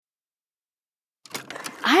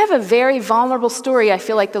I have a very vulnerable story I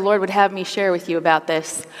feel like the Lord would have me share with you about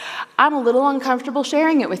this. I'm a little uncomfortable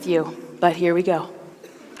sharing it with you, but here we go.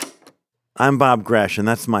 I'm Bob Gresh, and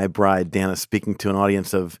that's my bride, Dana, speaking to an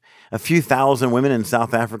audience of a few thousand women in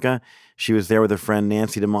South Africa. She was there with her friend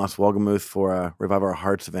Nancy DeMoss Wolgemuth for a Revive Our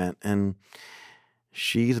Hearts event, and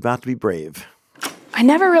she's about to be brave. I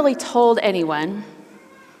never really told anyone,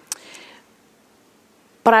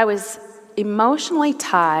 but I was emotionally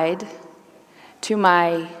tied to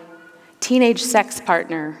my teenage sex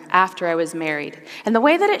partner after I was married. And the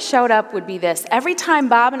way that it showed up would be this. Every time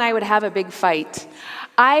Bob and I would have a big fight,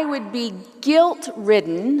 I would be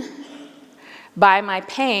guilt-ridden by my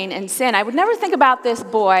pain and sin. I would never think about this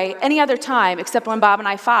boy any other time except when Bob and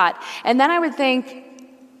I fought. And then I would think,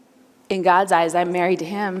 in God's eyes, I'm married to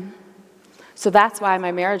him. So that's why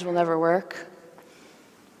my marriage will never work.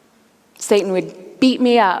 Satan would beat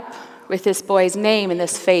me up with this boy's name and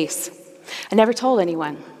this face. I never told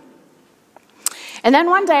anyone. And then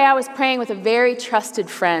one day I was praying with a very trusted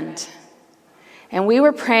friend. And we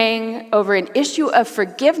were praying over an issue of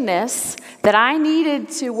forgiveness that I needed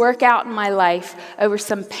to work out in my life over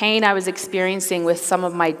some pain I was experiencing with some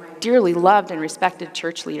of my dearly loved and respected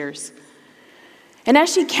church leaders. And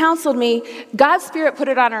as she counseled me, God's Spirit put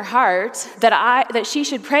it on her heart that she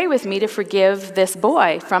should pray with me to forgive this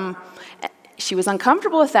boy from. She was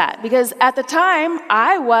uncomfortable with that because at the time,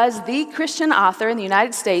 I was the Christian author in the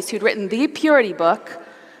United States who'd written the Purity book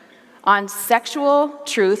on sexual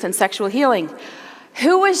truth and sexual healing.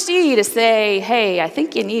 Who was she to say, hey, I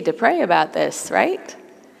think you need to pray about this, right?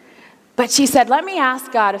 But she said, let me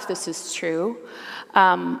ask God if this is true.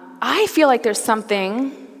 I feel like there's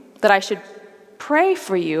something that I should pray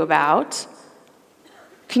for you about.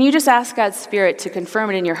 Can you just ask God's Spirit to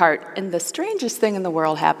confirm it in your heart? And the strangest thing in the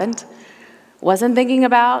world happened. Wasn't thinking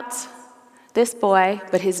about this boy,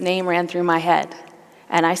 but his name ran through my head.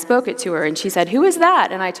 And I spoke it to her, and she said, who is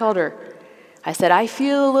that? And I told her. I said, I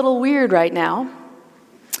feel a little weird right now.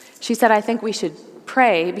 She said, I think we should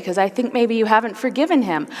pray because I think maybe you haven't forgiven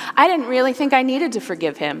him. I didn't really think I needed to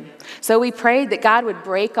forgive him. So we prayed that God would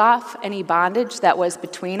break off any bondage that was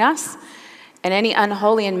between us and any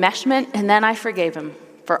unholy enmeshment, and then I forgave him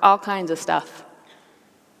for all kinds of stuff.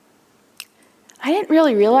 I didn't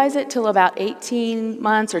really realize it till about 18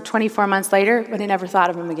 months or 24 months later, but I never thought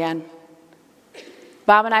of him again.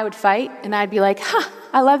 Bob and I would fight, and I'd be like,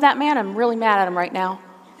 I love that man. I'm really mad at him right now.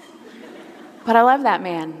 But I love that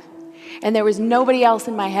man. And there was nobody else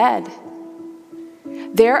in my head.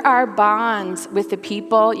 There are bonds with the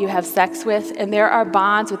people you have sex with, and there are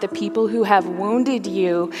bonds with the people who have wounded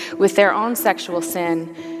you with their own sexual sin.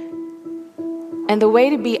 And the way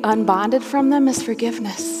to be unbonded from them is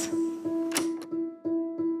forgiveness.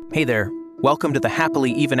 Hey there. Welcome to the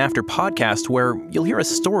Happily Even After podcast, where you'll hear a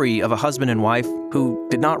story of a husband and wife who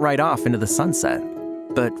did not ride off into the sunset,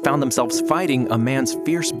 but found themselves fighting a man's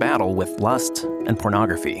fierce battle with lust and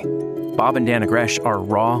pornography. Bob and Dana Gresh are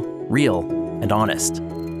raw, real, and honest.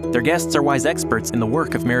 Their guests are wise experts in the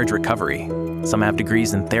work of marriage recovery. Some have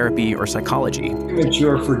degrees in therapy or psychology.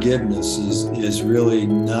 Immature forgiveness is really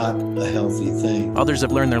not a healthy thing. Others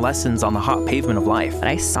have learned their lessons on the hot pavement of life.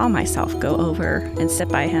 I saw myself go over and sit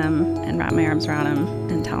by him and wrap my arms around him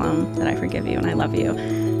and tell him that I forgive you and I love you.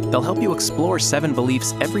 They'll help you explore 7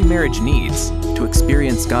 beliefs every marriage needs to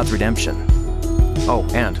experience God's redemption. Oh,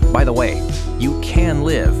 and by the way, you can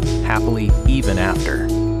live happily even after.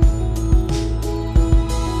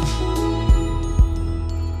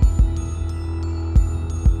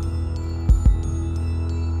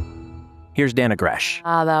 Here's Dana Gresh.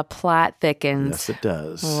 The plot thickens. Yes, it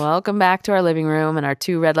does. Welcome back to our living room and our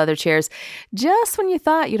 2 red leather chairs. Just when you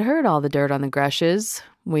thought you'd heard all the dirt on the Greshes,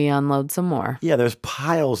 we unload some more. Yeah, there's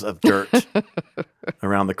piles of dirt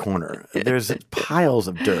around the corner. There's piles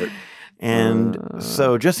of dirt. And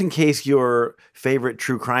so just in case your favorite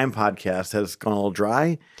true crime podcast has gone a little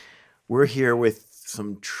dry, we're here with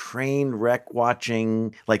some train wreck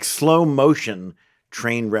watching, like slow motion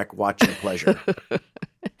train wreck watching pleasure.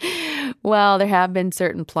 Well, there have been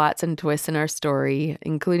certain plots and twists in our story,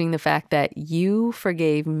 including the fact that you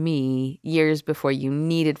forgave me years before you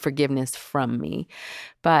needed forgiveness from me.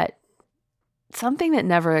 But something that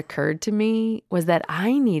never occurred to me was that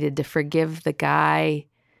I needed to forgive the guy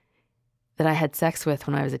that I had sex with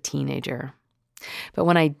when I was a teenager. But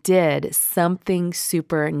when I did, something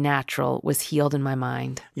supernatural was healed in my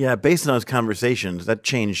mind. Yeah, based on those conversations, that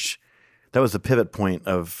changed. That was the pivot point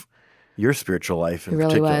of your spiritual life in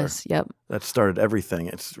particular. It really was, yep. That started everything.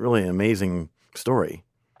 It's really an amazing story.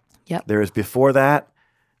 Yep. There is before that,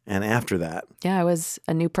 and after that. Yeah, I was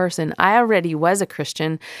a new person. I already was a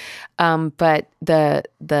Christian, but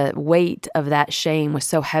the weight of that shame was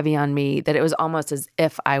so heavy on me that it was almost as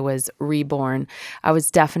if I was reborn. I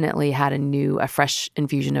was definitely had a fresh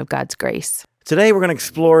infusion of God's grace. Today, we're going to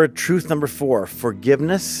explore truth number 4.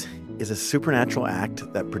 Forgiveness is a supernatural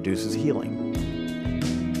act that produces healing.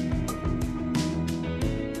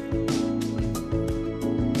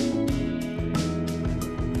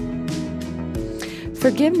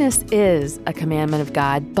 Forgiveness is a commandment of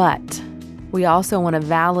God, but we also want to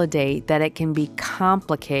validate that it can be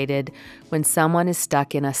complicated when someone is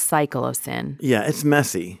stuck in a cycle of sin. Yeah, it's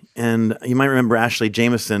messy. And you might remember Ashley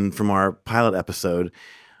Jameson from our pilot episode.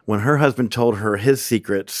 When her husband told her his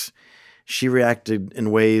secrets, she reacted in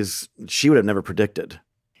ways she would have never predicted.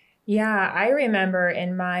 Yeah, I remember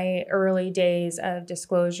in my early days of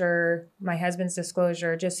disclosure, my husband's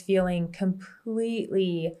disclosure, just feeling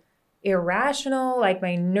completely irrational, like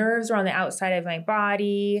my nerves were on the outside of my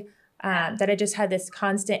body, that I just had this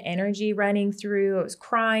constant energy running through. I was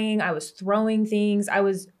crying, I was throwing things, I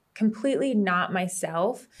was completely not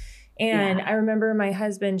myself. And I remember my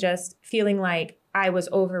husband just feeling like I was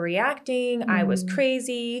overreacting, I was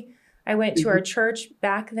crazy. I went to our church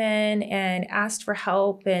back then and asked for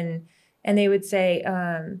help, and they would say,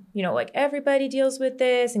 like everybody deals with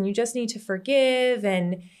this and you just need to forgive.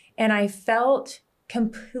 And I felt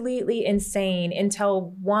completely insane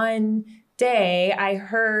until one day I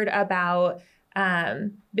heard about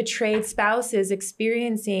betrayed spouses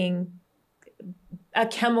experiencing a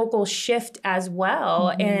chemical shift as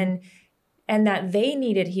well, and that they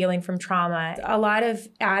needed healing from trauma. A lot of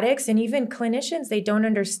addicts and even clinicians, they don't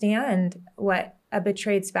understand what a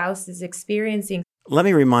betrayed spouse is experiencing. Let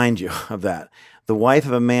me remind you of that. The wife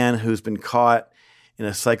of a man who's been caught in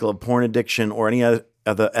a cycle of porn addiction or any other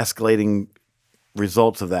escalating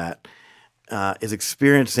results of that is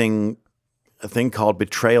experiencing a thing called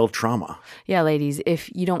betrayal trauma. Yeah, ladies,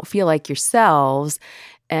 if you don't feel like yourselves,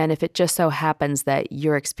 and if it just so happens that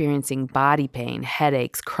you're experiencing body pain,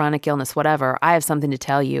 headaches, chronic illness, whatever, I have something to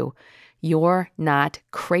tell you. You're not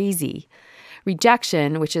crazy.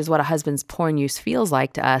 Rejection, which is what a husband's porn use feels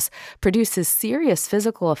like to us, produces serious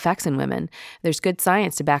physical effects in women. There's good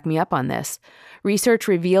science to back me up on this. Research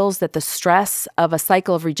reveals that the stress of a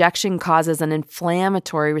cycle of rejection causes an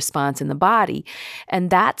inflammatory response in the body. And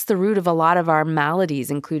that's the root of a lot of our maladies,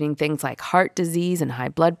 including things like heart disease and high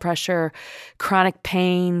blood pressure, chronic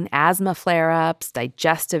pain, asthma flare-ups,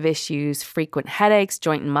 digestive issues, frequent headaches,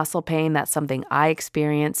 joint and muscle pain. That's something I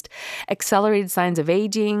experienced. Accelerated signs of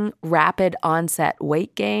aging, rapid onset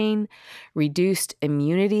weight gain, reduced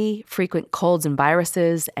immunity, frequent colds and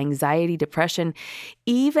viruses, anxiety, depression,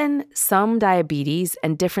 even some diabetes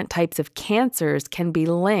and different types of cancers can be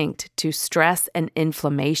linked to stress and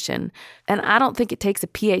inflammation. And I don't think it takes a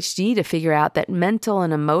PhD to figure out that mental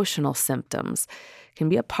and emotional symptoms can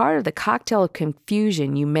be a part of the cocktail of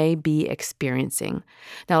confusion you may be experiencing.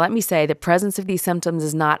 Now, let me say the presence of these symptoms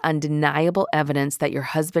is not undeniable evidence that your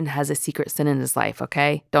husband has a secret sin in his life,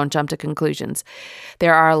 okay? Don't jump to conclusions.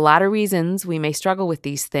 There are a lot of reasons we may struggle with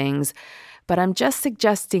these things, but I'm just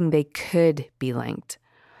suggesting they could be linked.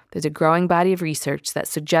 There's a growing body of research that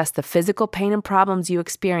suggests the physical pain and problems you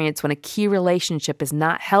experience when a key relationship is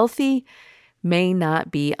not healthy may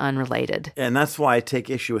not be unrelated. And that's why I take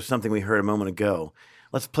issue with something we heard a moment ago.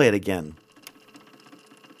 Let's play it again.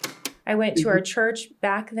 I went to our church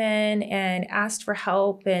back then and asked for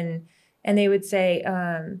help, and they would say,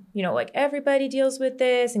 like everybody deals with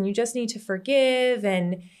this and you just need to forgive.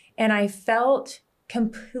 And I felt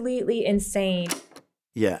completely insane.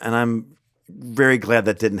 Yeah, and I'm very glad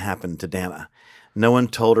that didn't happen to Dana. No one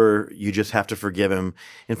told her you just have to forgive him.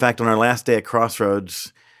 In fact, on our last day at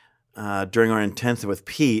Crossroads, during our intensive with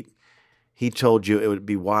Pete, he told you it would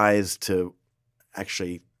be wise to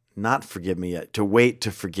actually not forgive me yet, to wait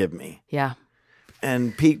to forgive me. Yeah.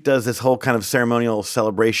 And Pete does this whole kind of ceremonial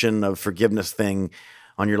celebration of forgiveness thing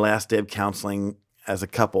on your last day of counseling as a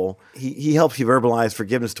couple. He helps you verbalize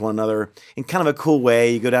forgiveness to one another in kind of a cool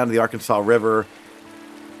way. You go down to the Arkansas River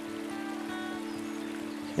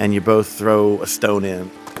and you both throw a stone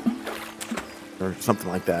in or something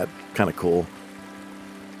like that. Kind of cool.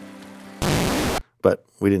 But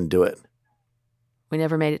we didn't do it. We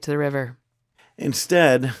never made it to the river.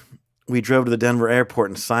 Instead, we drove to the Denver airport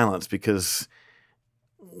in silence because,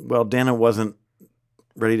 well, Dana wasn't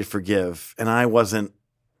ready to forgive, and I wasn't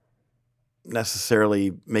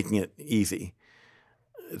necessarily making it easy.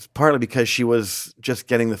 It's partly because she was just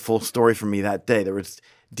getting the full story from me that day. There was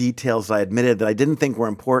details I admitted that I didn't think were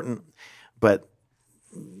important, but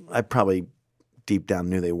I probably deep down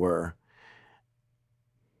knew they were.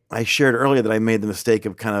 I shared earlier that I made the mistake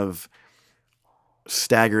of kind of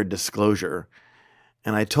staggered disclosure.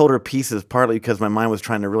 And I told her pieces partly because my mind was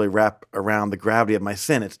trying to really wrap around the gravity of my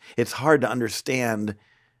sin. It's hard to understand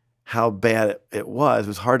how bad it was. It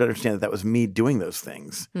was hard to understand that was me doing those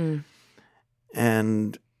things.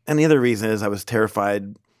 And the other reason is I was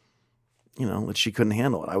terrified, that she couldn't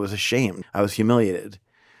handle it. I was ashamed. I was humiliated.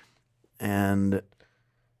 And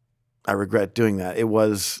I regret doing that. It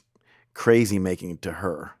was crazy making to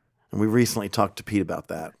her. And we recently talked to Pete about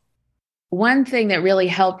that. One thing that really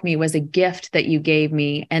helped me was a gift that you gave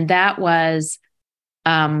me, and that was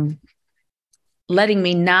letting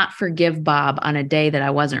me not forgive Bob on a day that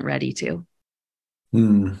I wasn't ready to.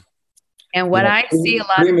 And what I see a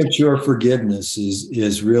lot premature forgiveness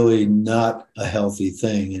is really not a healthy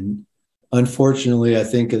thing. And unfortunately, I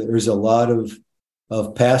think there's a lot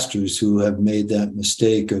of pastors who have made that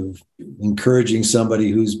mistake of encouraging somebody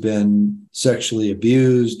who's been sexually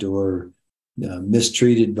abused or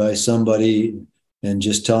mistreated by somebody and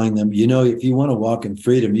just telling them, if you want to walk in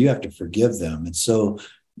freedom, you have to forgive them. And so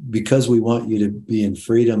because we want you to be in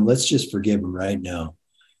freedom, let's just forgive them right now.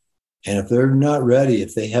 And if they're not ready,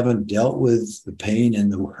 if they haven't dealt with the pain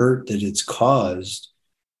and the hurt that it's caused,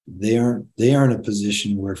 they aren't in a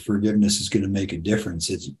position where forgiveness is going to make a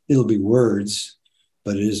difference. It'll be words,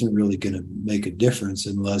 but it isn't really going to make a difference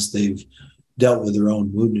unless they've dealt with their own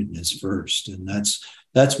woundedness first. And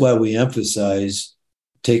that's why we emphasize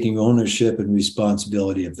taking ownership and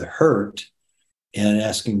responsibility of the hurt and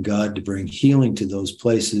asking God to bring healing to those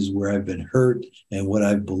places where I've been hurt and what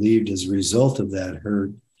I've believed as a result of that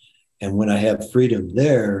hurt. And when I have freedom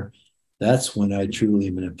there, that's when I truly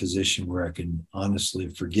am in a position where I can honestly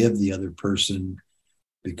forgive the other person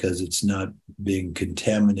because it's not being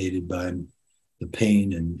contaminated by the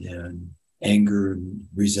pain and anger and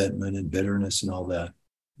resentment and bitterness and all that.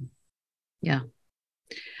 Yeah.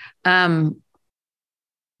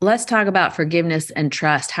 Let's talk about forgiveness and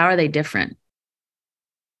trust. How are they different?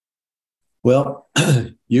 Well,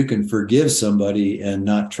 you can forgive somebody and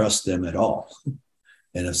not trust them at all.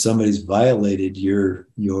 And if somebody's violated your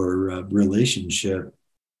relationship,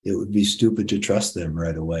 it would be stupid to trust them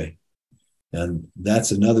right away. And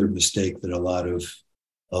that's another mistake that a lot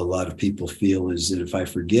of people feel is that if I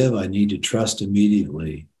forgive, I need to trust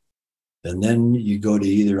immediately. And then you go to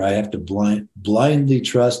either I have to blindly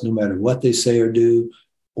trust no matter what they say or do,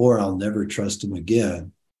 or I'll never trust them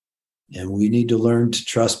again. And we need to learn to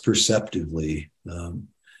trust perceptively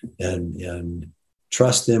and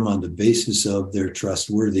trust them on the basis of their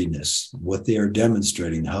trustworthiness, what they are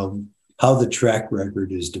demonstrating, how the track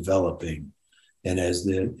record is developing. And as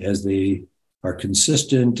they are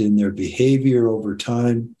consistent in their behavior over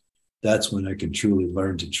time, that's when I can truly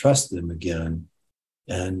learn to trust them again.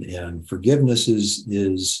 And forgiveness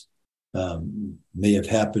is may have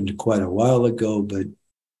happened quite a while ago, but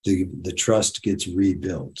the trust gets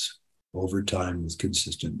rebuilt over time with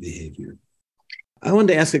consistent behavior. I wanted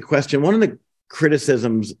to ask a question. One of the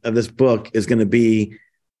criticisms of this book is going to be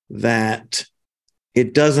that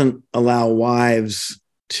it doesn't allow wives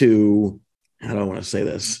to, how do I want to say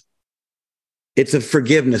this? It's a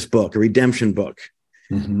forgiveness book, a redemption book.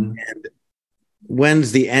 Mm-hmm. And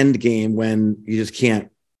when's the end game when you just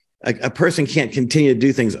can't, a person can't continue to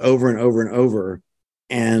do things over and over and over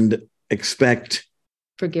and expect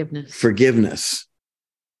forgiveness.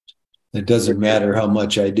 It doesn't matter how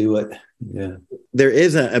much I do it. Yeah. There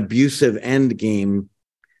is an abusive end game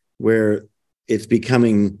where it's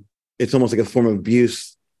almost like a form of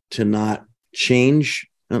abuse to not change.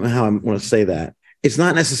 I don't know how I want to say that. It's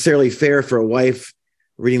not necessarily fair for a wife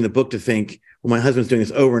reading the book to think, well, my husband's doing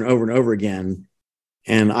this over and over and over again,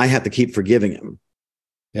 and I have to keep forgiving him.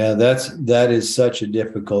 Yeah, that is such a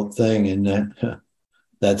difficult thing. And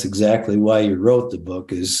that's exactly why you wrote the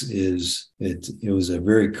book it was a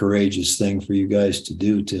very courageous thing for you guys to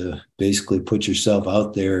do, to basically put yourself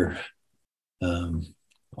out there,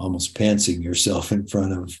 almost pantsing yourself in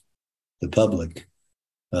front of the public.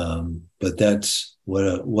 But that's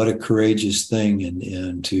what a courageous thing,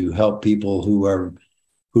 and to help people who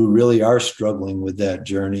really are struggling with that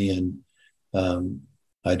journey. And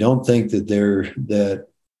I don't think that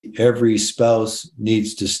every spouse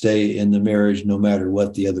needs to stay in the marriage no matter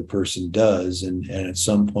what the other person does. And at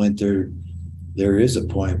some point there is a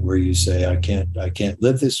point where you say, I can't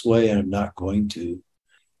live this way, and I'm not going to.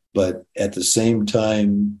 But at the same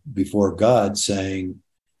time, before God, saying,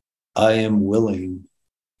 I am willing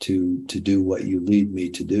to do what you lead me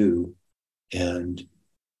to do. And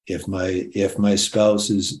if my spouse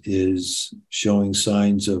is showing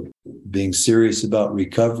signs of being serious about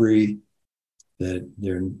recovery,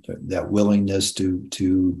 that willingness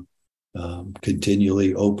to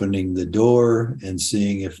continually opening the door and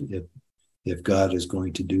seeing if God is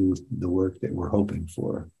going to do the work that we're hoping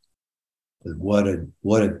for. But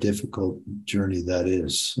what a difficult journey that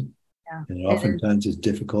is. Yeah, and oftentimes it's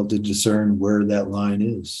difficult to discern where that line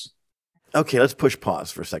is. Okay, let's push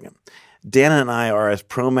pause for a second. Dana and I are as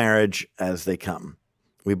pro-marriage as they come.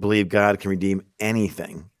 We believe God can redeem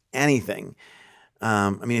anything.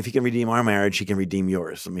 If he can redeem our marriage, he can redeem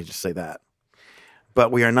yours. Let me just say that.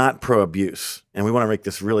 But we are not pro-abuse, and we want to make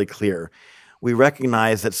this really clear. We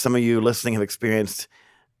recognize that some of you listening have experienced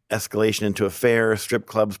escalation into affairs, strip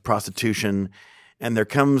clubs, prostitution, and there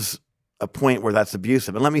comes a point where that's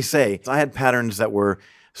abusive. And let me say, I had patterns that were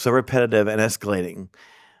so repetitive and escalating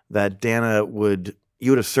that Dana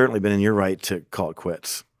you would have certainly been in your right to call it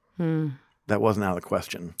quits. That wasn't out of the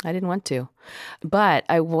question. I didn't want to. But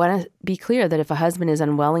I want to be clear that if a husband is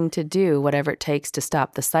unwilling to do whatever it takes to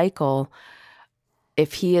stop the cycle,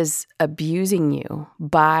 if he is abusing you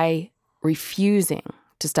by refusing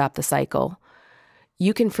to stop the cycle,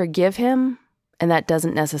 you can forgive him, and that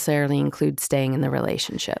doesn't necessarily include staying in the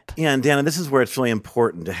relationship. Yeah, and Dana, this is where it's really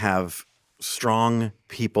important to have strong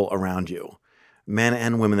people around you, men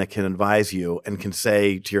and women that can advise you and can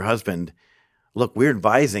say to your husband, look, we're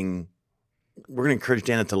going to encourage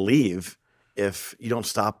Dana to leave if you don't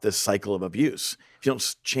stop this cycle of abuse. If you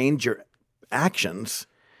don't change your actions,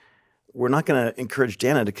 we're not going to encourage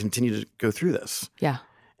Dana to continue to go through this. Yeah.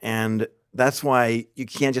 And that's why you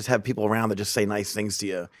can't just have people around that just say nice things to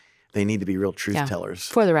you. They need to be real truth tellers.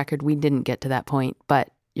 For the record, we didn't get to that point, but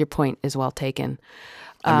your point is well taken.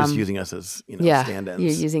 I'm just using us as stand-ins.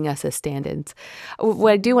 You're using us as stand-ins.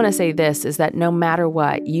 What I do want to say this is that no matter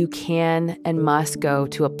what, you can and must go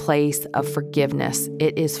to a place of forgiveness.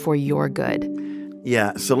 It is for your good.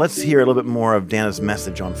 Yeah, so let's hear a little bit more of Dana's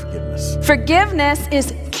message on forgiveness. Forgiveness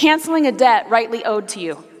is canceling a debt rightly owed to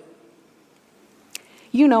you.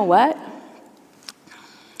 You know what?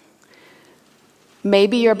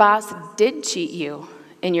 Maybe your boss did cheat you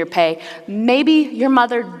in your pay. Maybe your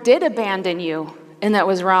mother did abandon you, and that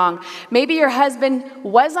was wrong. Maybe your husband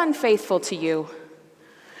was unfaithful to you.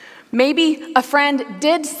 Maybe a friend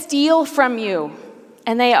did steal from you,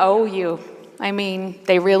 and they owe you.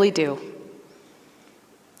 They really do.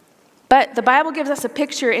 But the Bible gives us a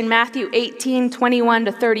picture in Matthew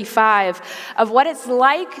 18:21-35 of what it's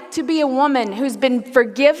like to be a woman who's been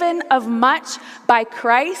forgiven of much by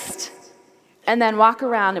Christ and then walk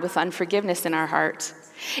around with unforgiveness in our heart.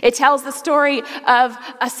 It tells the story of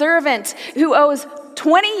a servant who owes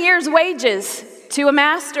 20 years' wages to a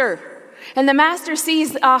master. And the master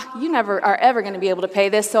sees, you never are ever going to be able to pay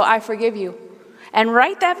this, so I forgive you. And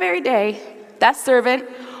right that very day, that servant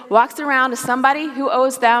walks around to somebody who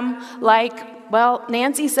owes them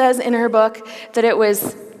Nancy says in her book that it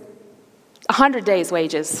was 100 days'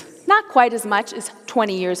 wages. Not quite as much as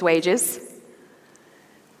 20 years' wages.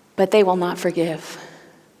 But they will not forgive.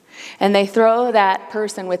 And they throw that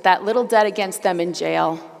person with that little debt against them in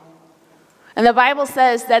jail. And the Bible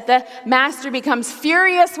says that the master becomes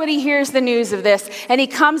furious when he hears the news of this. And he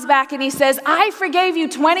comes back and he says, I forgave you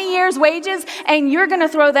 20 years' wages, and you're going to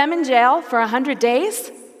throw them in jail for 100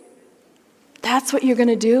 days? That's what you're going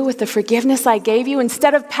to do with the forgiveness I gave you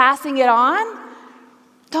instead of passing it on?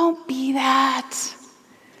 Don't be that.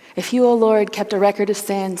 If you, O Lord, kept a record of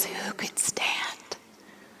sins, who could stand?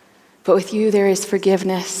 But with you, there is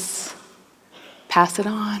forgiveness. Pass it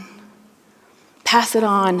on. Pass it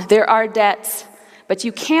on. There are debts, but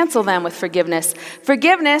you cancel them with forgiveness.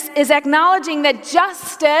 Forgiveness is acknowledging that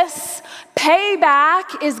justice,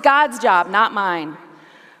 payback, is God's job, not mine.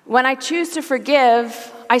 When I choose to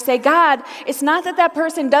forgive, I say, God, it's not that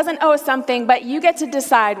person doesn't owe something, but you get to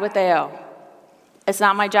decide what they owe. It's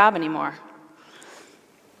not my job anymore.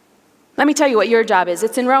 Let me tell you what your job is.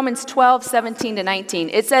 It's in Romans 12:17-19.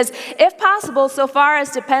 It says, if possible, so far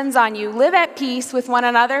as depends on you, live at peace with one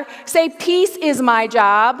another. Say, peace is my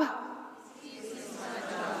job.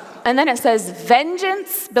 And then it says,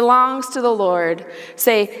 vengeance belongs to the Lord.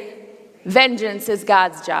 Say, vengeance is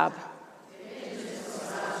God's job.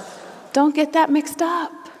 Don't get that mixed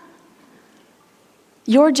up.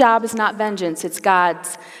 Your job is not vengeance, it's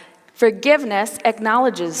God's. Forgiveness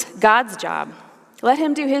acknowledges God's job. Let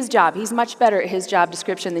him do his job. He's much better at his job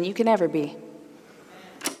description than you can ever be.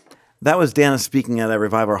 That was Dana speaking at a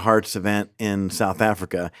Revive Our Hearts event in South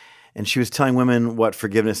Africa, and she was telling women what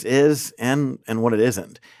forgiveness is and what it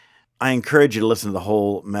isn't. I encourage you to listen to the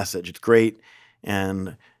whole message. It's great,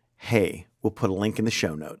 and hey, we'll put a link in the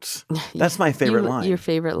show notes. That's my favorite line. Your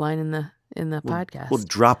favorite line in the podcast. We'll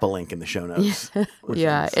drop a link in the show notes.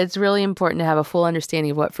 Yeah, it's really important to have a full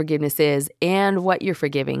understanding of what forgiveness is and what you're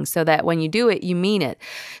forgiving so that when you do it, you mean it.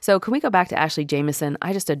 So can we go back to Ashley Jamieson?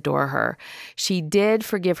 I just adore her. She did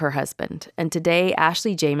forgive her husband. And today,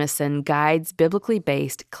 Ashley Jamieson guides biblically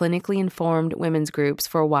based, clinically informed women's groups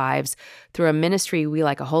for wives through a ministry we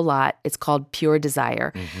like a whole lot. It's called Pure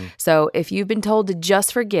Desire. So if you've been told to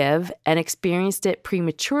just forgive and experienced it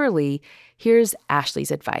prematurely, here's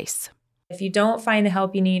Ashley's advice. If you don't find the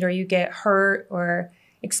help you need, or you get hurt or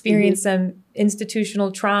experience some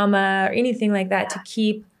institutional trauma or anything like that, to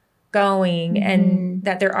keep going and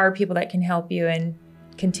that there are people that can help you, and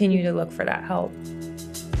continue to look for that help.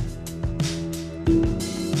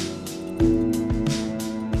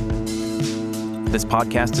 This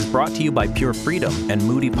podcast is brought to you by Pure Freedom and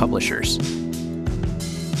Moody Publishers.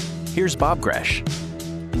 Here's Bob Gresh.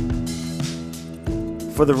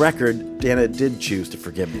 For the record, Dana did choose to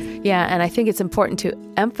forgive me. Yeah, and I think it's important to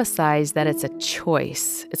emphasize that it's a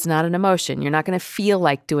choice. It's not an emotion. You're not going to feel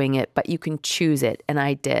like doing it, but you can choose it, and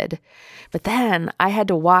I did. But then I had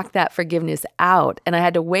to walk that forgiveness out, and I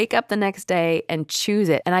had to wake up the next day and choose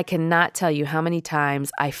it. And I cannot tell you how many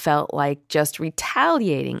times I felt like just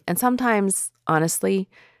retaliating. And sometimes, honestly,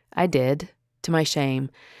 I did, to my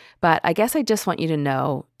shame. But I guess I just want you to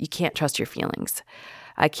know you can't trust your feelings.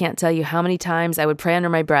 I can't tell you how many times I would pray under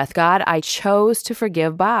my breath, God, I chose to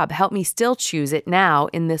forgive Bob. Help me still choose it now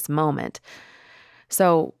in this moment.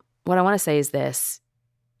 So what I want to say is this.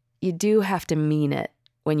 You do have to mean it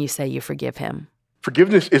when you say you forgive him.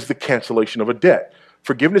 Forgiveness is the cancellation of a debt.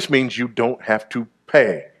 Forgiveness means you don't have to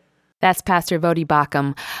pay. That's Pastor Vodi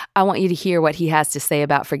Bakum. I want you to hear what he has to say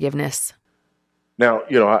about forgiveness. Now,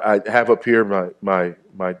 I have up here my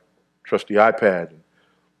trusty iPad.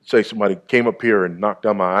 Say somebody came up here and knocked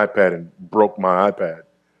down my iPad and broke my iPad.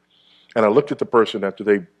 And I looked at the person after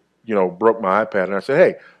they, broke my iPad, and I said,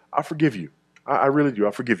 hey, I forgive you. I really do.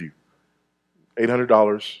 I forgive you.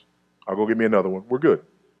 $800. I'll go get me another one. We're good.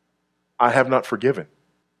 I have not forgiven.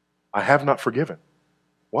 I have not forgiven.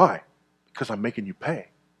 Why? Because I'm making you pay.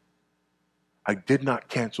 I did not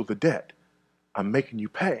cancel the debt. I'm making you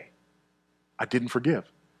pay. I didn't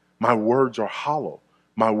forgive. My words are hollow.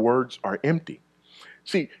 My words are empty.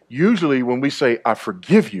 See, usually when we say, I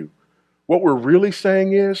forgive you, what we're really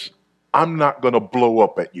saying is, I'm not going to blow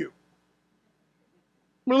up at you.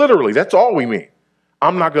 Literally, that's all we mean.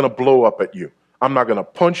 I'm not going to blow up at you. I'm not going to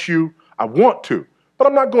punch you. I want to, but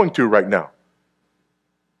I'm not going to right now.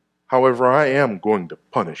 However, I am going to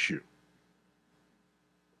punish you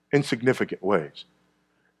in significant ways.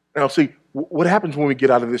 Now, see, what happens when we get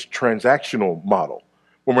out of this transactional model,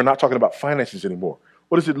 when we're not talking about finances anymore?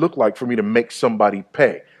 What does it look like for me to make somebody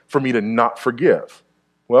pay, for me to not forgive?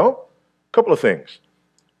 Well, a couple of things.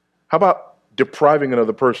 How about depriving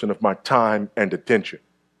another person of my time and attention?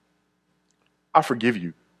 I forgive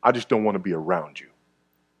you. I just don't want to be around you.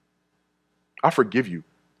 I forgive you.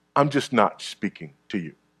 I'm just not speaking to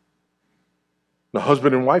you. The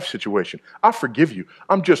husband and wife situation. I forgive you.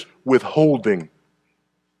 I'm just withholding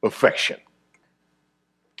affection.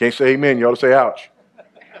 Can't say amen. You ought to say ouch.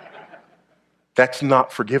 That's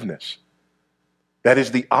not forgiveness. That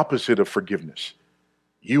is the opposite of forgiveness.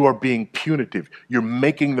 You are being punitive. You're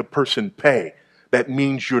making the person pay. That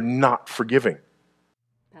means you're not forgiving.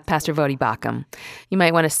 Pastor Vodi Bakum. You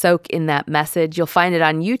might want to soak in that message. You'll find it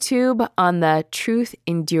on YouTube on the Truth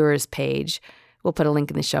Endures page. We'll put a link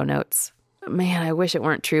in the show notes. Man, I wish it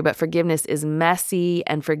weren't true, but forgiveness is messy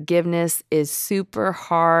and forgiveness is super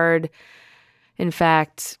hard. In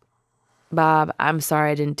fact, Bob, I'm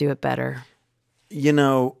sorry I didn't do it better.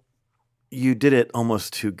 You did it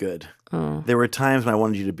almost too good. Oh. There were times when I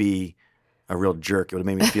wanted you to be a real jerk. It would have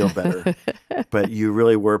made me feel better. But you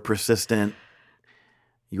really were persistent.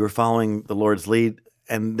 You were following the Lord's lead.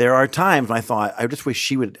 And there are times when I thought, I just wish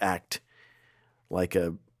she would act like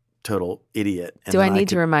a total idiot. And do I need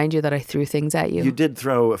to remind you that I threw things at you? You did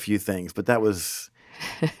throw a few things, but that was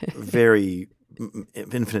very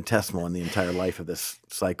infinitesimal in the entire life of this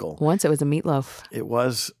cycle. Once it was a meatloaf. It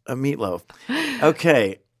was a meatloaf.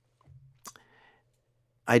 Okay.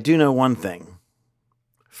 I do know one thing.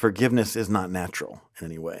 Forgiveness is not natural in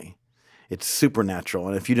any way. It's supernatural.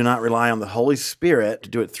 And if you do not rely on the Holy Spirit to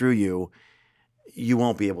do it through you, you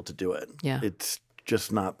won't be able to do it. Yeah. It's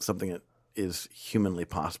just not something that is humanly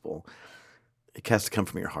possible. It has to come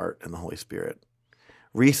from your heart and the Holy Spirit.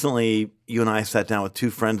 Recently, you and I sat down with two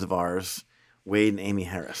friends of ours, Wade and Amy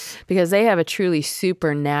Harris. Because they have a truly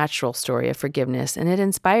supernatural story of forgiveness, and it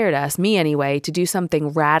inspired us, me anyway, to do something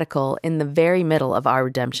radical in the very middle of our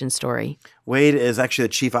redemption story. Wade is actually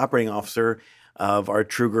the chief operating officer of our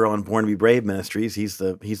True Girl and Born to Be Brave ministries. He's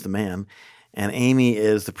the man. And Amy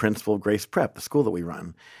is the principal of Grace Prep, the school that we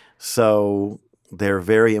run. So they're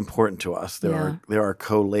very important to us. They're our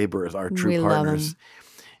co-laborers, our true partners.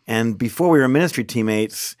 And before we were ministry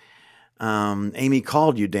teammates, Amy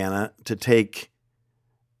called you, Dana, to take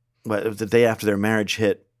it was the day after their marriage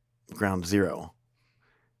hit ground zero.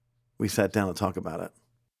 We sat down to talk about it.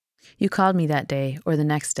 You called me that day or the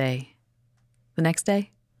next day? The next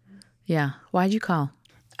day? Yeah. Why'd you call?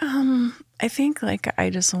 I think I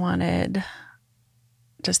just wanted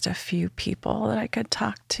just a few people that I could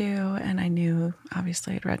talk to. And I knew,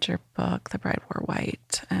 obviously, I'd read your book, The Bride Wore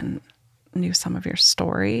White, and knew some of your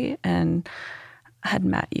story and had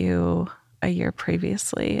met you a year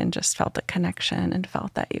previously and just felt the connection and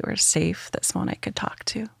felt that you were safe, that someone I could talk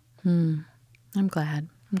to. I'm glad.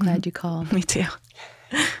 I'm glad you called. Me too.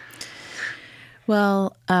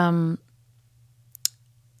 Well,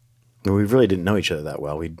 we really didn't know each other that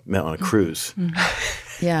well. We met on a cruise.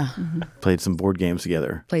 Yeah. Played some board games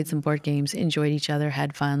together. Played some board games, enjoyed each other,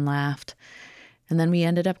 had fun, laughed. And then we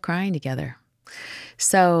ended up crying together.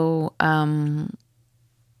 So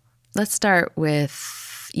let's start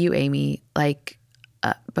with you, Amy.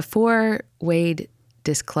 Before Wade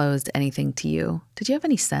disclosed anything to you, did you have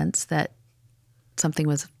any sense that something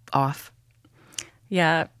was off?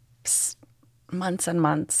 Yeah. Months and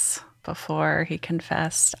months before he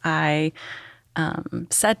confessed, I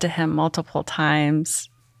said to him multiple times,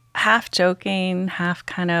 half joking, half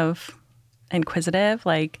kind of inquisitive,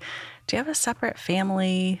 do you have a separate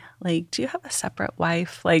family? Do you have a separate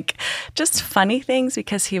wife? Just funny things,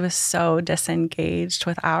 because he was so disengaged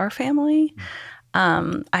with our family. He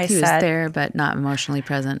was there, but not emotionally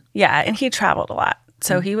present. Yeah, and he traveled a lot.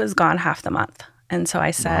 So he was gone half the month. And so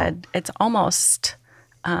I said, it's almost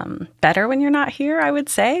better when you're not here, I would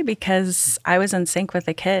say, because I was in sync with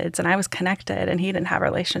the kids and I was connected, and he didn't have a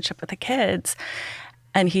relationship with the kids.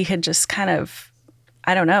 And he had just kind of,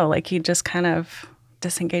 I don't know, he just kind of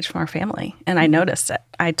disengaged from our family. And I noticed it.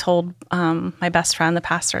 I told my best friend, the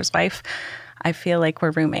pastor's wife, I feel like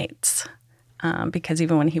we're roommates, because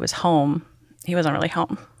even when he was home, he wasn't really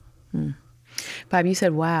home. Bob, you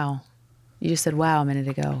said, wow. You just said, wow, a minute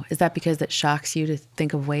ago. Is that because it shocks you to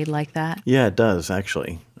think of Wade like that? Yeah, it does,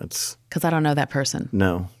 actually. Because I don't know that person.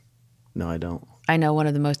 No, I don't. I know one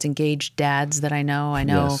of the most engaged dads that I know. I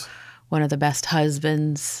know one of the best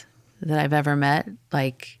husbands that I've ever met.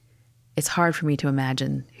 It's hard for me to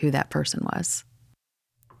imagine who that person was.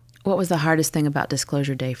 What was the hardest thing about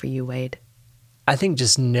Disclosure Day for you, Wade? I think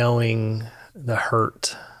just knowing the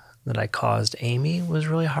hurt that I caused Amy was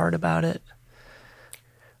really hard about it.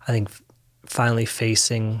 I think finally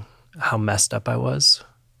facing how messed up I was,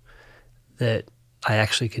 that I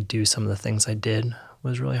actually could do some of the things I did,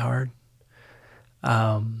 was really hard.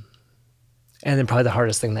 And then probably the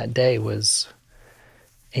hardest thing that day was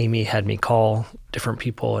Amy had me call different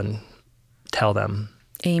people and tell them.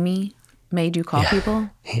 Amy made you call people?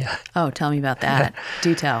 Yeah. Oh, tell me about that.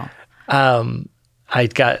 Do tell. I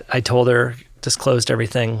told her, disclosed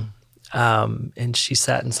everything, and she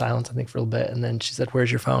sat in silence, I think, for a little bit, and then she said,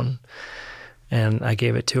 "Where's your phone?" And I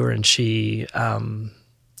gave it to her, and she, I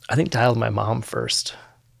think, dialed my mom first.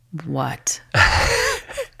 What?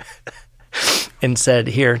 And said,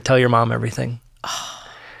 "Here, tell your mom everything." Oh.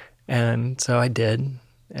 And so I did.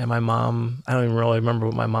 And my mom, I don't even really remember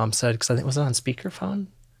what my mom said, because I think, was it on speakerphone?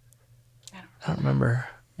 I don't remember.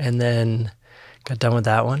 And then got done with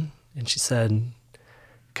that one, and she said,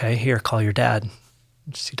 "Okay, here, call your dad."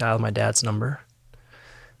 And she dialed my dad's number.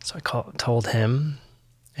 So I told him,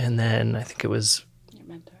 and then I think it was your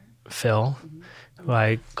mentor, Phil, who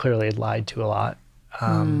I clearly had lied to a lot.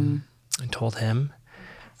 I told him,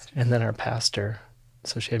 and then our pastor.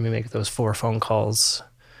 So she had me make those 4 phone calls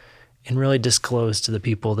and really disclose to the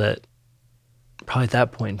people that probably at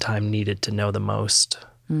that point in time needed to know the most.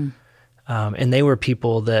 And they were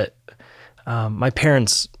people that my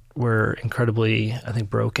parents were incredibly, I think,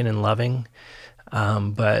 broken and loving.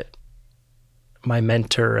 But my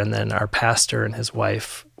mentor and then our pastor and his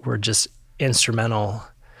wife were just instrumental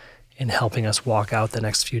in helping us walk out the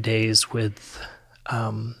next few days with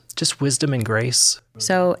just wisdom and grace.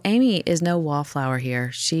 So Amy is no wallflower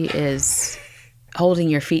here. She is holding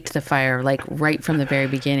your feet to the fire, right from the very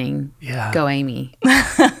beginning. Yeah. Go, Amy.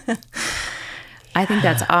 I think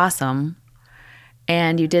that's awesome.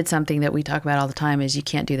 And you did something that we talk about all the time, is you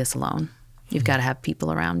can't do this alone. You've got to have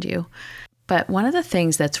people around you. But one of the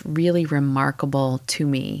things that's really remarkable to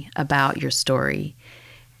me about your story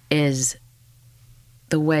is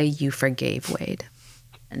the way you forgave Wade.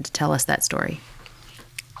 And tell us that story.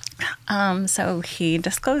 So he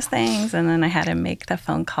disclosed things, and then I had him make the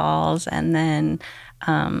phone calls, and then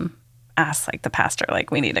asked like the pastor,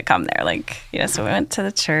 like, we need to come there. Like, so we went to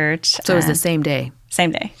the church. So it was the same day.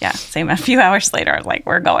 Same day. Yeah. Same. A few hours later, I was like,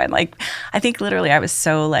 we're going. Like, I think literally I was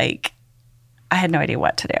so like, I had no idea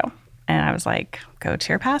what to do. And I was like, go to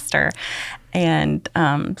your pastor. And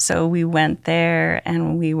so we went there,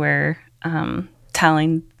 and we were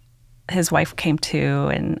telling, his wife came too,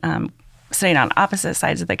 and sitting on opposite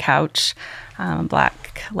sides of the couch,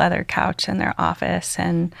 black leather couch in their office.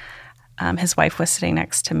 And his wife was sitting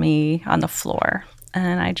next to me on the floor.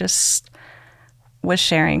 And I just was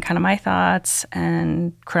sharing kind of my thoughts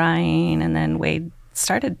and crying. And then Wade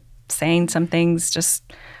started saying some things, just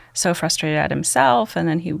so frustrated at himself. And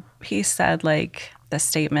then he said like the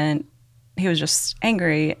statement, he was just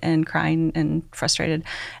angry and crying and frustrated.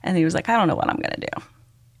 And he was like, I don't know what I'm going to do.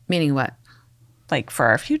 Meaning what? Like for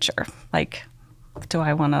our future. Like, do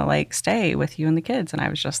I want to like stay with you and the kids? And I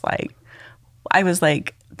was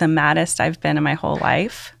like the maddest I've been in my whole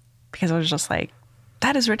life, because I was just like,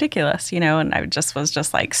 that is ridiculous, and I was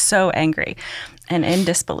just like so angry and in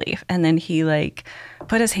disbelief. And then he like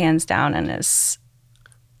put his hands down and his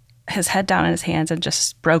head down in his hands and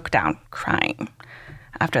just broke down crying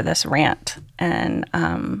after this rant. And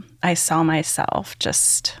I saw myself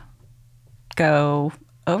just go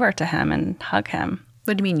over to him and hug him.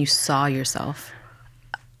 What do you mean you saw yourself?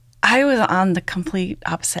 I was on the complete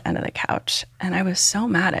opposite end of the couch, and I was so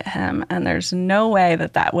mad at him. And there's no way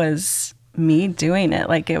that was me doing it.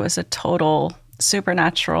 Like, it was a total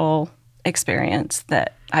supernatural experience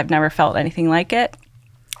that I've never felt anything like it.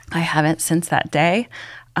 I haven't since that day.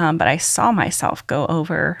 But I saw myself go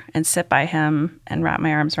over and sit by him and wrap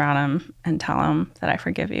my arms around him and tell him that I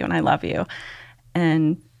forgive you and I love you.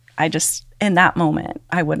 And I just, in that moment,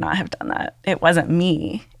 I would not have done that. It wasn't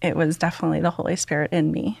me. It was definitely the Holy Spirit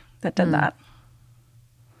in me that did that.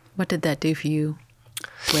 What did that do for you,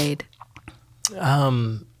 Wade?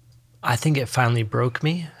 I think it finally broke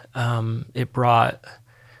me. It brought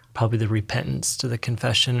probably the repentance to the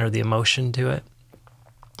confession, or the emotion to it.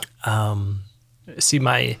 See,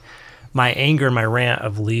 my anger, my rant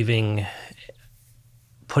of leaving,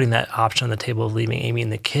 putting that option on the table of leaving Amy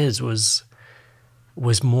and the kids was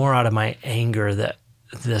more out of my anger that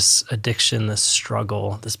this addiction, this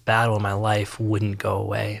struggle, this battle in my life wouldn't go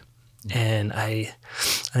away. And I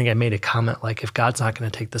think I made a comment like, if God's not going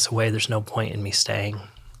to take this away, there's no point in me staying,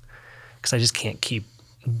 because I just can't keep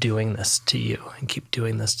doing this to you and keep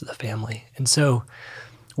doing this to the family. And so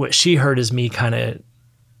what she heard is me kind of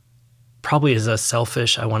probably as a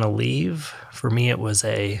selfish, I want to leave. For me, it was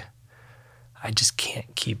I just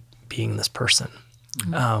can't keep being this person,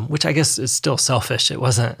 which I guess is still selfish. It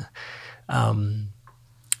wasn't.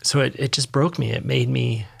 So it just broke me. It made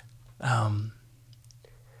me,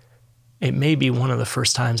 it may be one of the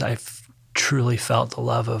first times I've truly felt the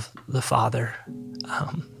love of the Father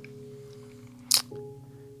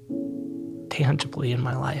tangibly in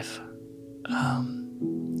my life. I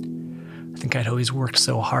think I'd always worked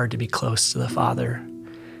so hard to be close to the Father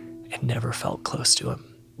and never felt close to him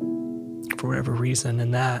for whatever reason.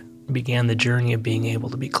 And that began the journey of being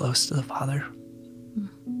able to be close to the Father.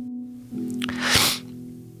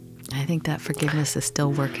 I think that forgiveness is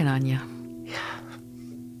still working on you.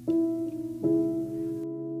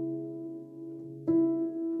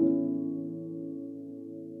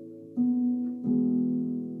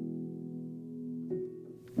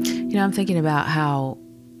 I'm thinking about how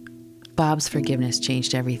Bob's forgiveness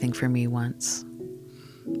changed everything for me once.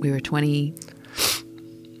 We were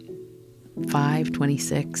 25,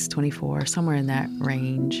 26, 24, somewhere in that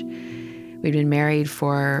range. We'd been married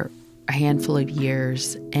for a handful of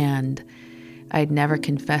years, and I'd never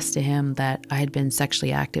confessed to him that I had been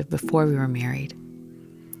sexually active before we were married.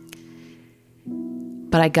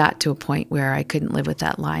 But I got to a point where I couldn't live with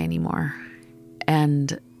that lie anymore.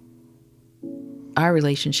 And our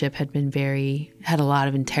relationship had a lot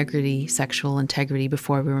of integrity, sexual integrity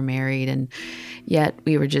before we were married, and yet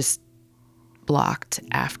we were just blocked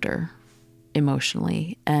after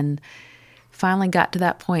emotionally, and finally got to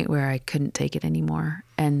that point where I couldn't take it anymore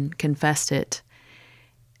and confessed it.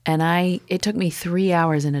 And it took me 3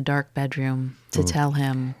 hours in a dark bedroom to tell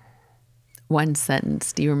him one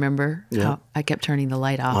sentence. Do you remember? Yeah. How I kept turning the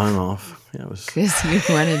light off. On and off. Yeah, it was because you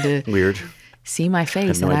wanted to weird. See my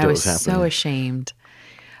face, and I was so ashamed.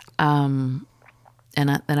 And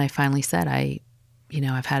then I finally said,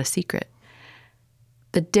 I've had a secret.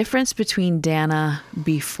 The difference between Dana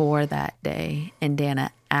before that day and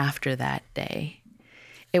Dana after that day,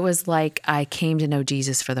 it was like I came to know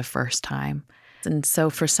Jesus for the first time. And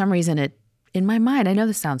so for some reason, in my mind, I know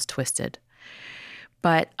this sounds twisted,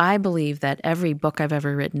 But I believe that every book I've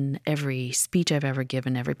ever written, every speech I've ever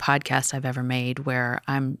given, every podcast I've ever made where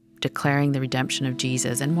I'm declaring the redemption of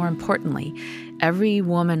Jesus, and more importantly, every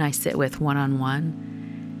woman I sit with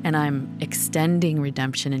one-on-one and I'm extending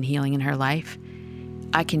redemption and healing in her life,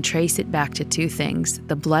 I can trace it back to two things: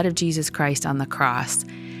 the blood of Jesus Christ on the cross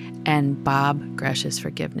and Bob Gresh's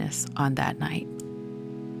forgiveness on that night.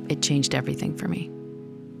 It changed everything for me.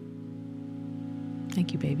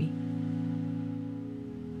 Thank you, baby.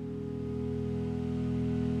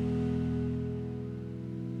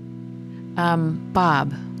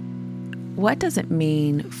 Bob, what does it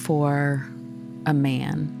mean for a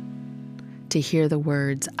man to hear the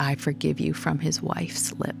words, "I forgive you," from his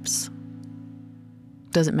wife's lips?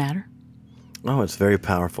 Does it matter? Oh, it's very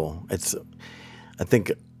powerful. I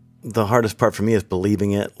think the hardest part for me is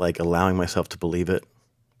believing it, like allowing myself to believe it.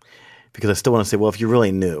 Because I still want to say, well, if you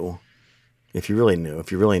really knew. You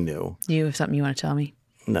have something you want to tell me?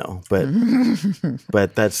 No, but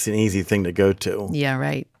but that's an easy thing to go to. Yeah,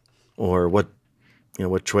 right. Or what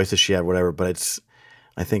choices she had, whatever. But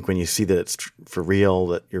I think when you see that it's for real,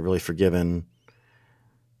 that you're really forgiven,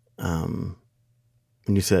 when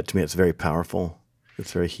you say that to me, it's very powerful.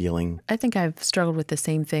 It's very healing. I think I've struggled with the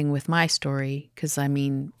same thing with my story because, I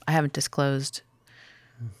haven't disclosed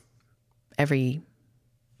every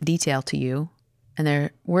detail to you. And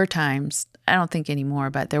there were times, I don't think anymore,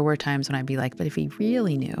 but there were times when I'd be like, but if he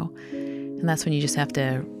really knew. And that's when you just have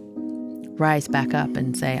to rise back up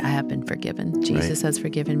and say, I have been forgiven. Jesus has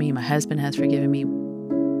forgiven me. My husband has forgiven me.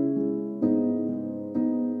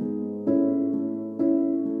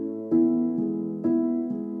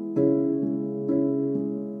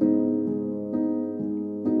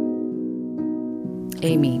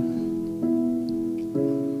 Amy,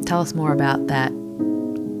 tell us more about that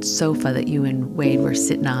sofa that you and Wade were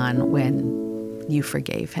sitting on when you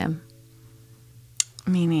forgave him.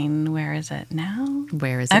 Meaning, where is it now?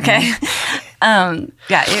 Where is it okay. now?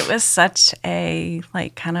 Yeah, it was such a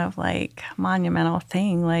kind of monumental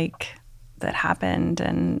thing that happened,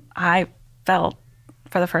 and I felt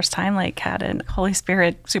for the first time had a Holy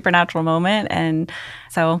Spirit supernatural moment. And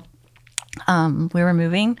so we were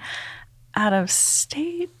moving out of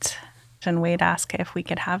state, and Wade asked if we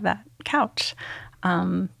could have that couch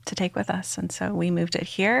to take with us. And so we moved it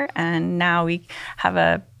here, and now we have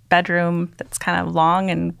a bedroom that's kind of long,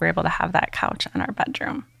 and we're able to have that couch in our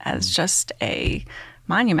bedroom as just a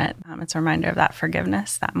monument. It's a reminder of that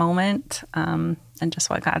forgiveness, that moment, and just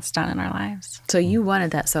what God's done in our lives. So you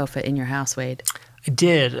wanted that sofa in your house, Wade? I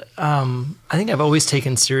did. I think I've always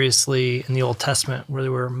taken seriously in the Old Testament where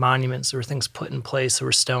there were monuments, there were things put in place, there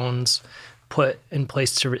were stones put in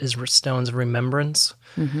place as stones of remembrance.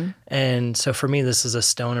 Mm-hmm. And so for me, this is a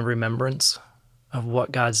stone of remembrance of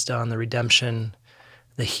what God's done, the redemption,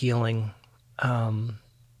 the healing,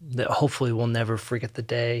 that hopefully we'll never forget the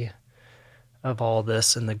day of all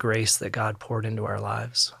this and the grace that God poured into our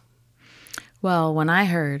lives. Well, when I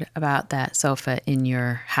heard about that sofa in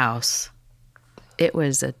your house, it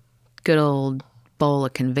was a good old bowl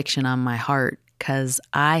of conviction on my heart, because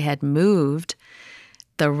I had moved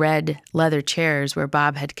the red leather chairs where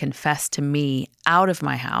Bob had confessed to me out of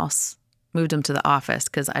my house, moved them to the office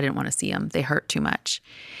because I didn't want to see them. They hurt too much.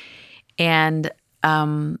 And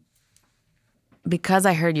because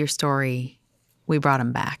I heard your story, we brought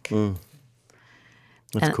them back.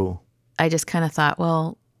 That's cool. I just kind of thought,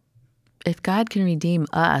 well, if God can redeem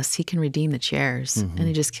us, he can redeem the chairs. Mm-hmm. And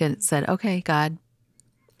he just said, okay, God,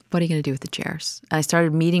 what are you going to do with the chairs? And I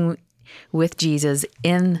started meeting with Jesus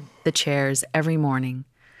in the chairs every morning.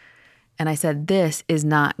 And I said, this is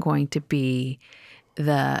not going to be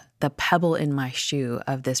the pebble in my shoe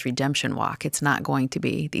of this redemption walk. It's not going to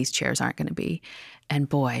be. These chairs aren't going to be. And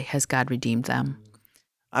boy, has God redeemed them.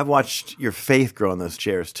 I've watched your faith grow in those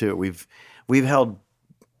chairs too. We've held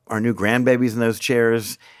our new grandbabies in those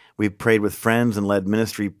chairs. We've prayed with friends and led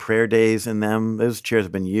ministry prayer days in them. Those chairs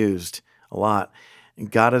have been used a lot. And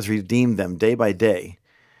God has redeemed them day by day.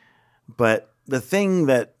 But the thing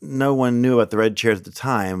that no one knew about the red chairs at the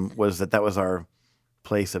time was that was our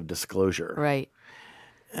place of disclosure. Right.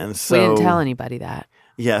 And so we didn't tell anybody that.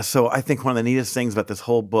 Yeah. So I think one of the neatest things about this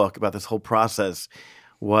whole book, about this whole process,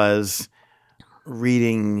 was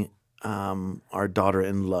reading our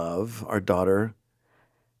daughter-in-love, our daughter,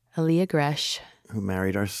 Aaliyah Gresh, who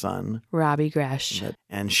married our son, Robbie Gresh.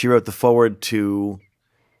 And she wrote the foreword to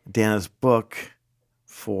Dana's book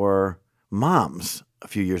for moms a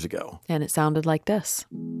few years ago. And it sounded like this.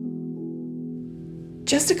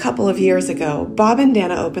 Just a couple of years ago, Bob and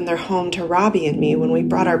Dana opened their home to Robbie and me when we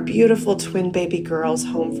brought our beautiful twin baby girls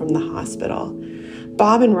home from the hospital.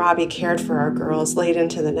 Bob and Robbie cared for our girls late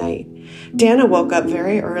into the night. Dana woke up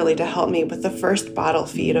very early to help me with the first bottle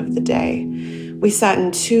feed of the day. We sat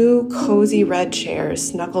in 2 cozy red chairs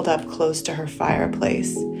snuggled up close to her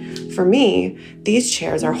fireplace. For me, these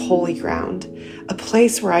chairs are holy ground, a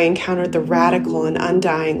place where I encountered the radical and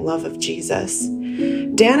undying love of Jesus.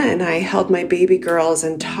 Dana and I held my baby girls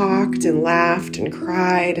and talked and laughed and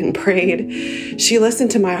cried and prayed. She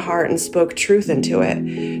listened to my heart and spoke truth into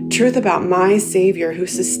it. Truth about my Savior who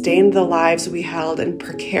sustained the lives we held in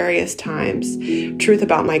precarious times. Truth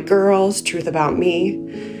about my girls, truth about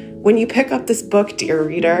me. When you pick up this book, dear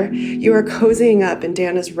reader, you are cozying up in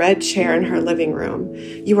Dana's red chair in her living room.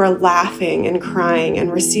 You are laughing and crying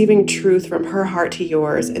and receiving truth from her heart to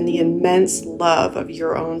yours in the immense love of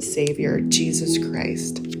your own Savior, Jesus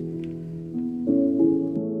Christ.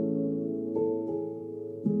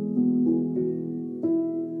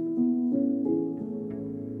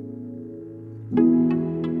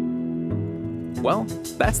 Well,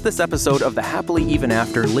 that's this episode of the Happily Even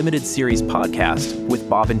After Limited Series podcast with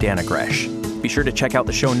Bob and Dana Gresh. Be sure to check out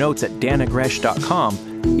the show notes at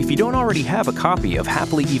danagresh.com. If you don't already have a copy of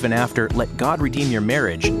Happily Even After, Let God Redeem Your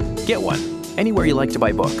Marriage, get one anywhere you like to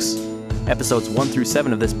buy books. Episodes 1 through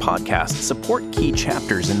 7 of this podcast support key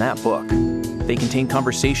chapters in that book. They contain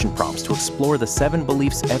conversation prompts to explore the 7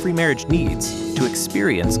 beliefs every marriage needs to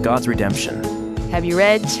experience God's redemption. Have you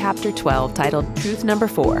read chapter 12 titled Truth Number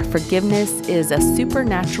 4, Forgiveness is a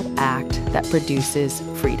Supernatural Act that Produces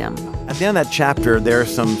Freedom? At the end of that chapter, there are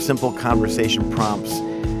some simple conversation prompts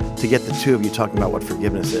to get the two of you talking about what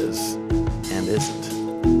forgiveness is and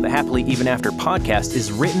isn't. The Happily Even After podcast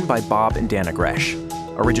is written by Bob and Dana Gresh.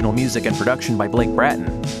 Original music and production by Blake Bratton.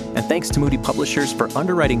 And thanks to Moody Publishers for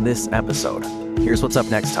underwriting this episode. Here's what's up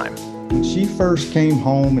next time. When she first came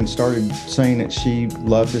home and started saying that she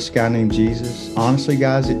loved this guy named Jesus, honestly,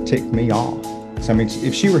 guys, it ticked me off. I mean,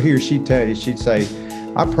 if she were here, she'd tell you, she'd say,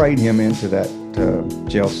 I prayed him into that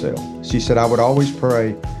jail cell. She said, I would always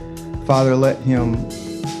pray, Father, let him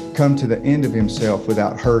come to the end of himself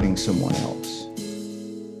without hurting someone else.